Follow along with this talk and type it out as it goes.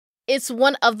it's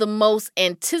one of the most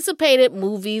anticipated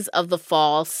movies of the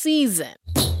fall season.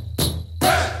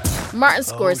 Martin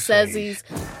Scorsese's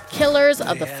Killers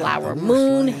of the Flower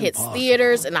Moon hits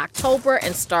theaters in October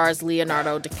and stars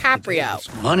Leonardo DiCaprio.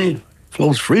 Money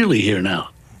flows freely here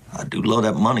now. I do love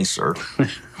that money, sir.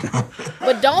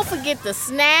 But don't forget the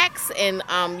snacks and,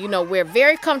 wear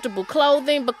very comfortable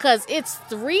clothing because it's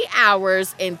 3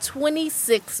 hours and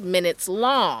 26 minutes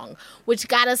long, which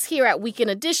got us here at Weekend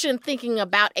Edition thinking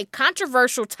about a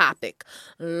controversial topic.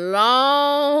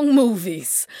 Long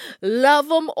movies. Love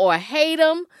them or hate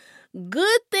them.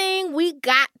 Good thing we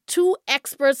got two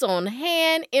experts on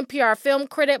hand, NPR film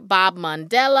critic Bob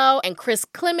Mondello and Chris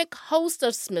Klimek, host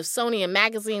of Smithsonian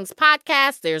Magazine's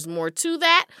podcast, There's More to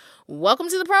That. Welcome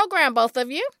to the program, both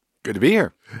of you. Good to be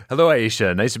here. Hello,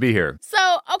 Aisha. Nice to be here.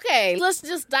 So, okay, let's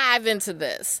just dive into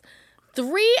this.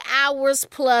 3 hours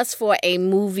plus for a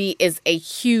movie is a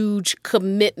huge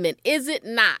commitment, is it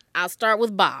not? I'll start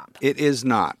with Bob. It is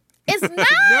not. It's not?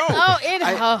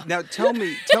 No. Now, tell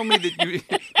me that you...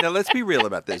 Now, let's be real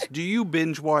about this. Do you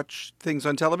binge watch things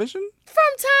on television? From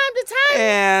time to time.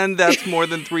 And that's more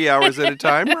than 3 hours at a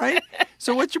time, right?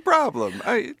 So what's your problem?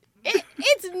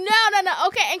 It's no.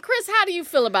 Okay, and Chris, how do you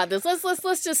feel about this?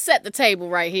 Let's just set the table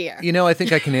right here. I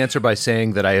think I can answer by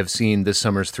saying that I have seen this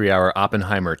summer's 3-hour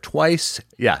Oppenheimer twice.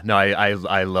 Yeah, no,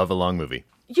 I love a long movie.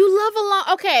 You love a long...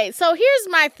 Okay, so here's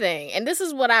my thing, and this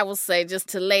is what I will say just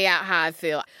to lay out how I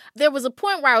feel. There was a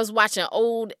point where I was watching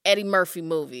old Eddie Murphy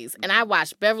movies, and I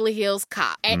watched Beverly Hills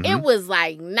Cop, and it was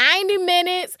like 90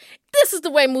 minutes. This is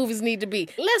the way movies need to be.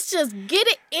 Let's just get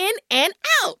it in and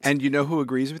out. And you know who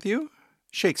agrees with you?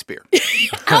 Shakespeare.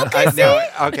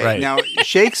 Okay, Now,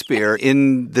 Shakespeare,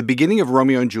 in the beginning of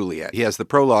Romeo and Juliet, he has the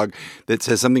prologue that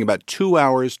says something about 2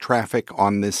 hours traffic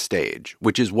on this stage,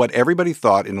 which is what everybody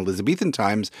thought in Elizabethan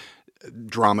times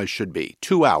drama should be.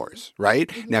 2 hours, right?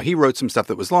 Now, he wrote some stuff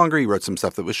that was longer, he wrote some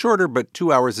stuff that was shorter, but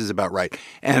 2 hours is about right.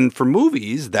 And for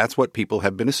movies, that's what people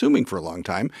have been assuming for a long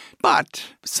time.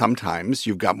 But sometimes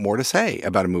you've got more to say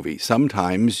about a movie.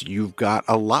 Sometimes you've got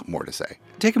a lot more to say.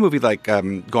 Take a movie like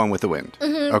Gone with the Wind,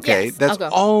 okay? Yes, that's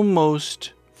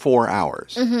almost 4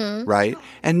 hours, right?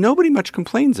 And nobody much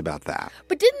complains about that.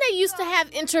 But didn't they used to have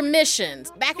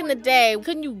intermissions? Back in the day,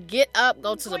 couldn't you get up,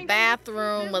 go to the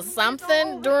bathroom or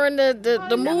something during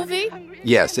the movie?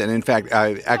 Yes, and in fact,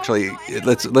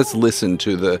 let's listen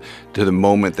to the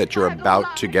moment that you're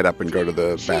about to get up and go to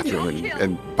the bathroom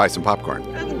and buy some popcorn.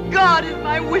 As God is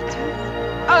my witness,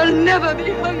 I'll never be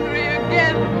hungry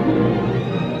again.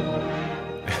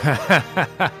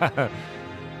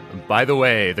 By the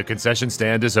way, the concession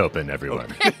stand is open,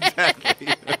 everyone. Exactly.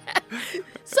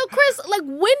 So, Chris,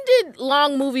 when did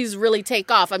long movies really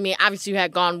take off? I mean, obviously you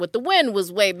had Gone with the Wind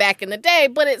was way back in the day,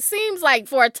 but it seems like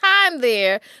for a time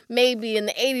there, maybe in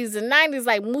the 80s and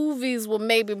 90s, movies were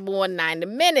maybe more 90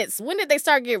 minutes. When did they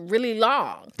start getting really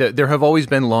long? There have always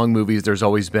been long movies. There's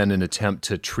always been an attempt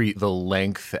to treat the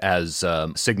length as a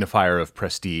signifier of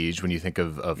prestige when you think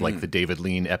of the David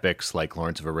Lean epics like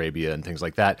Lawrence of Arabia and things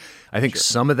like that. I think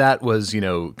some of that was,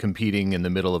 competing in the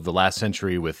middle of the last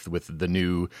century with the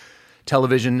new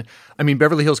television. I mean,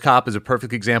 Beverly Hills Cop is a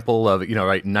perfect example of,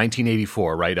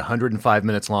 1984, right? 105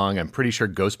 minutes long. I'm pretty sure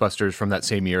Ghostbusters from that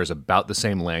same year is about the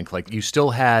same length. You still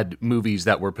had movies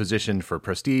that were positioned for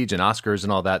prestige and Oscars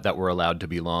and all that were allowed to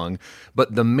be long.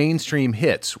 But the mainstream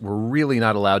hits were really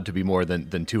not allowed to be more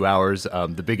than 2 hours.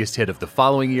 The biggest hit of the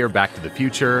following year, Back to the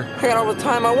Future. I got all the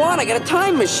time I want. I got a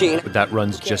time machine. That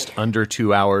runs just under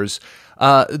 2 hours.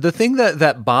 The thing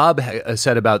that Bob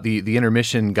said about the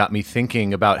intermission got me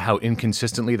thinking about how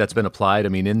inconsistently that's been applied. I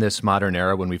mean, in this modern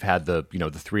era when we've had the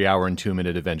 3 hour and 2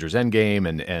 minute Avengers Endgame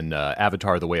and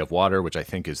Avatar: The Way of Water, which I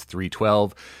think is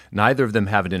 3:12, neither of them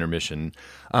have an intermission.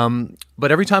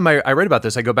 But every time I read about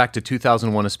this, I go back to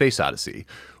 2001: A Space Odyssey,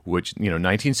 which,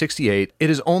 1968.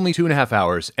 It is only 2.5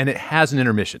 hours and it has an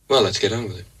intermission. Well, let's get on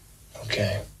with it.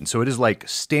 Okay. And so it is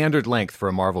standard length for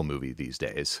a Marvel movie these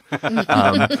days. But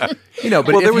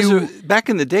back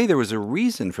in the day, there was a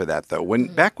reason for that, though.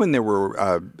 Back when there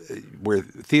were where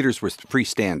theaters were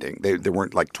freestanding, there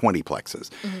weren't 20 plexes.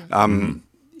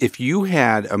 If you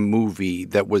had a movie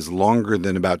that was longer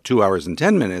than about 2 hours and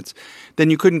 10 minutes, then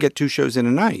you couldn't get two shows in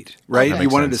a night, right? If you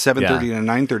wanted a 7:30 and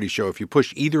a 9:30 show, if you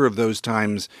push either of those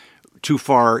times too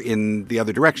far in the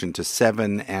other direction to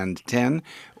 7 and 10,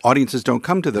 audiences don't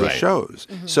come to those shows.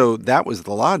 So that was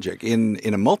the logic. In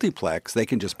a multiplex, they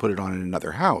can just put it on in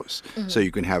another house. So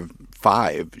you can have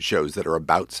 5 shows that are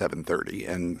about 7:30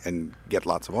 and get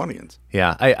lots of audience.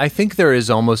 Yeah, I think there is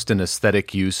almost an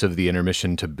aesthetic use of the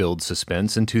intermission to build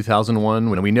suspense in 2001.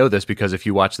 When we know this because if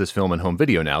you watch this film on home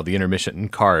video now, the intermission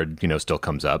card, still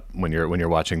comes up when you're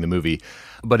watching the movie.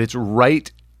 But it's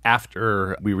right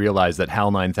after we realize that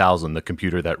HAL 9000, the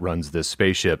computer that runs this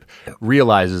spaceship,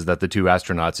 realizes that the 2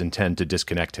 astronauts intend to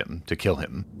disconnect him, to kill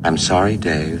him. I'm sorry,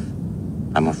 Dave.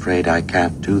 I'm afraid I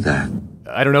can't do that.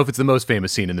 I don't know if it's the most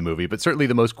famous scene in the movie, but certainly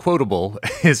the most quotable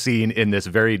scene in this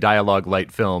very dialogue-light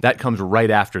film. That comes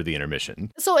right after the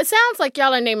intermission. So it sounds like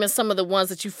y'all are naming some of the ones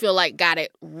that you feel like got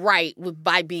it right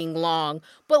by being long.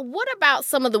 But what about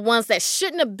some of the ones that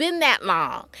shouldn't have been that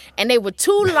long? And they were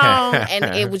too long and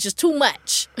it was just too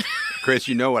much. Chris,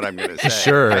 you know what I'm going to say.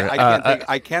 Sure.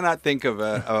 I cannot think of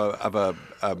a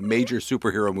major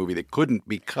superhero movie that couldn't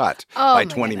be cut by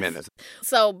 20 minutes.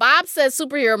 So Bob says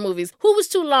superhero movies. Who was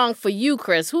too long for you,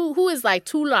 Chris? Who is like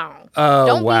too long? Oh,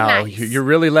 Don't wow. be nice. You're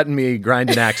really letting me grind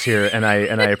an axe here, and I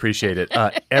appreciate it.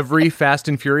 Every Fast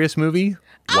and Furious movie?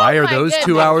 Why are those goodness.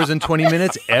 2 hours and 20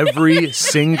 minutes? Every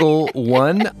single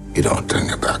one? You don't turn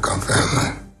your back on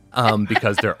family.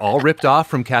 Because they're all ripped off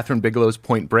from Catherine Bigelow's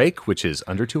Point Break, which is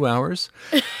under 2 hours.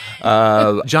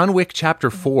 John Wick Chapter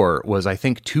 4 was, I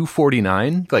think,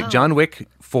 2:49. John Wick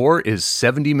 4 is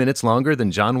 70 minutes longer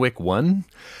than John Wick 1.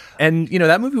 And,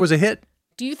 that movie was a hit.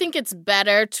 Do you think it's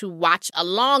better to watch a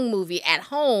long movie at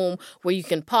home where you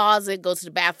can pause it, go to the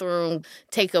bathroom,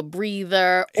 take a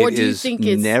breather? Or do you think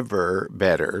it's never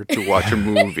better to watch a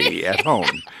movie at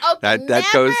home? Okay,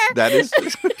 That is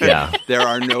Yeah. There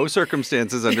are no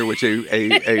circumstances under which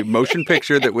a motion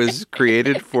picture that was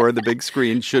created for the big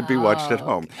screen should be watched at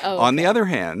home. On the other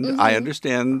hand, I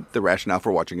understand the rationale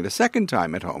for watching it a second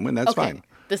time at home, and that's fine.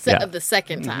 The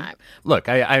second time. Look,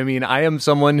 I mean, I am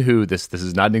someone who, this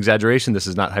is not an exaggeration, this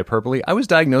is not hyperbole. I was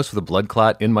diagnosed with a blood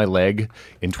clot in my leg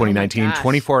in 2019,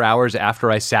 24 hours after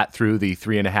I sat through the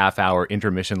 3.5-hour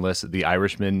intermissionless The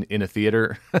Irishman in a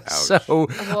theater. So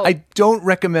I don't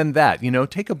recommend that.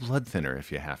 Take a blood thinner if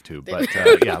you have to. But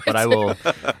but I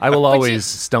will always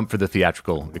stump for the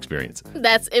theatrical experience.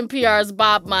 That's NPR's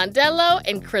Bob Mondello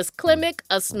and Chris Klimek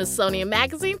of Smithsonian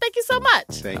Magazine. Thank you so much.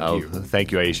 Thank you.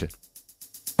 Thank you, Aisha.